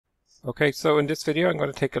Okay, so in this video I'm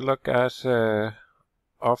going to take a look at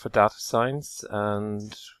Alpha Data Science,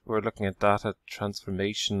 and we're looking at data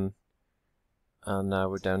transformation, and now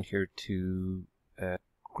we're down here to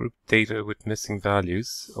group data with missing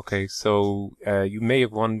values. Okay, so you may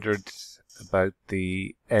have wondered about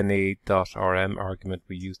the na.rm argument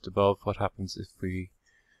we used above. What happens if we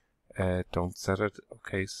don't set it?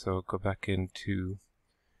 Okay, so go back into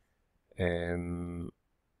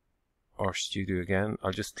RStudio again.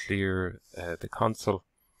 I'll just clear the console,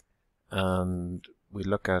 and we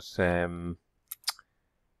look at that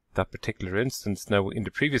particular instance. Now, in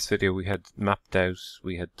the previous video, we had mapped out,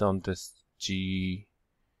 we had done this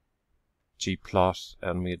gplot,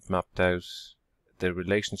 and we had mapped out the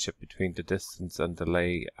relationship between the distance and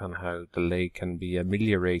delay, and how delay can be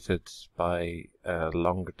ameliorated by a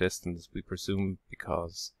longer distance, we presume,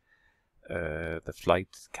 because the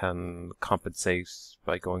flight can compensate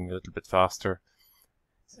by going a little bit faster.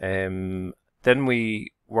 Then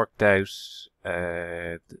we worked out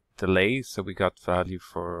delays, so we got value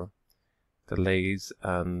for delays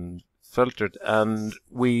and filtered, and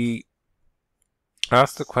we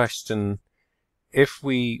asked the question, if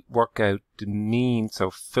we work out the mean, so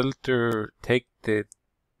filter, take the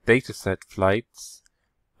dataset flights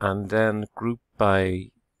and then group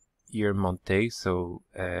by year, month, day, so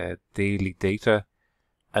daily data,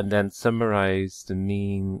 and then summarize the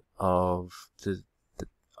mean of the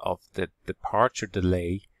departure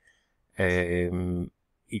delay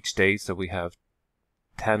each day. So we have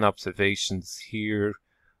 10 observations here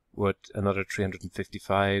with another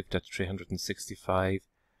 355, that's 365.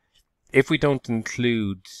 If we don't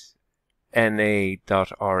include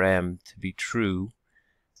na.rm to be true,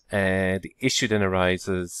 the issue then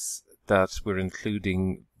arises that we're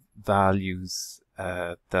including values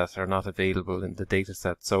that are not available in the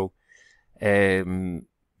dataset. So the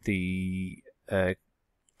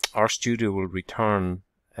RStudio will return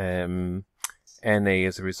na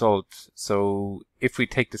as a result. So if we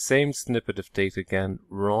take the same snippet of data again,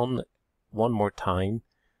 run one more time,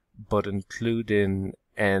 but include in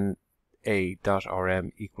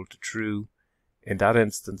na.rm equal to true, in that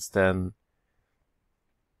instance then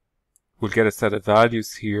we'll get a set of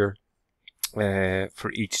values here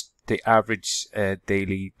for each the average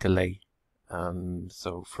daily delay.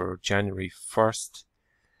 So for January 1st.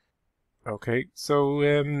 Okay, so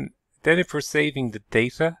then if we're saving the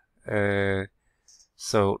data,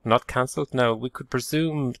 so not cancelled, now we could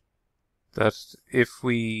presume that if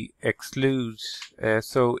we exclude,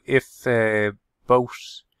 so if we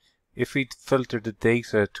filter the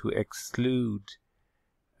data to exclude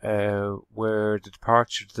where the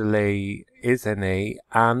departure delay is NA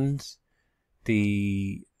and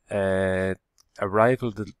the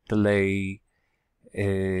arrival delay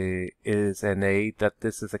is NA, that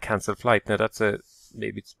this is a cancelled flight. Now that's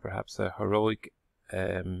maybe it's perhaps a heroic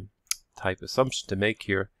type assumption to make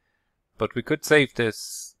here, but we could save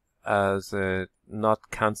this as a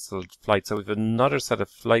not cancelled flight. So we have another set of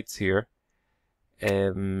flights here,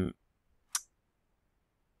 and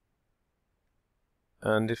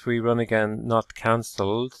if we run again not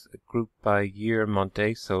cancelled, group by year, month,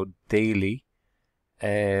 day, so daily,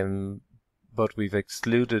 but we've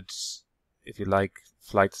excluded, if you like,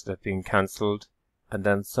 flights that have been cancelled, and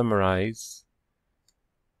then summarize,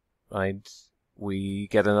 right, we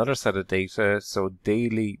get another set of data, so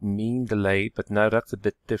daily mean delay, but now that's a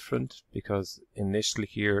bit different because initially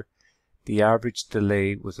here the average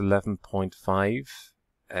delay was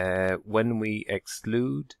 11.5. When we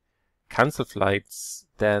exclude cancel flights,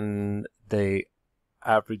 then the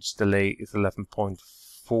average delay is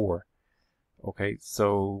 11.4. Okay,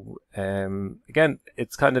 so again,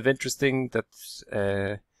 it's kind of interesting that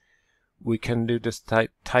we can do this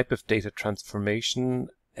type of data transformation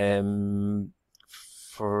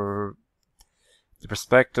for the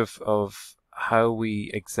perspective of how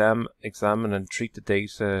we examine and treat the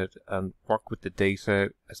data and work with the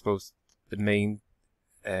data. I suppose the main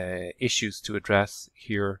issues to address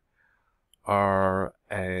here are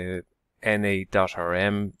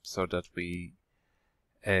na.rm, so that we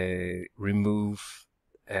remove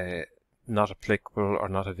not applicable or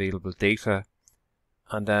not available data,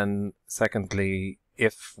 and then secondly,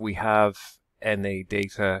 if we have na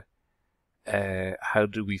data, how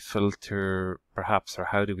do we filter perhaps, or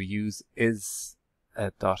how do we use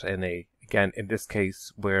is.na? Again, in this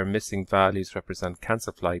case where missing values represent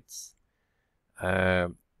cancel flights,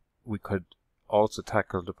 we could also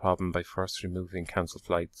tackle the problem by first removing cancel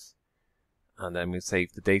flights, and then we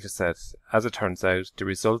save the data set. As it turns out, the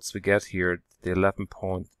results we get here, the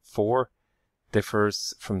 11.4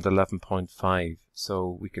 differs from the 11.5,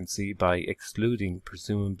 so we can see by excluding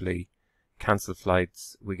presumably cancel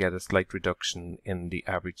flights, we get a slight reduction in the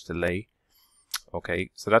average delay. Okay,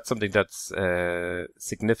 so that's something that's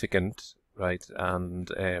significant, right, and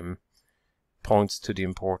points to the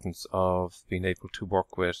importance of being able to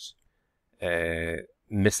work with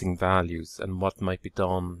missing values and what might be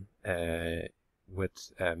done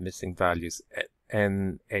with missing values,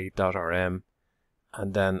 na.rm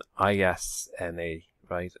and then is.na,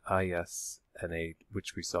 right, is.na,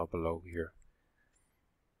 which we saw below here.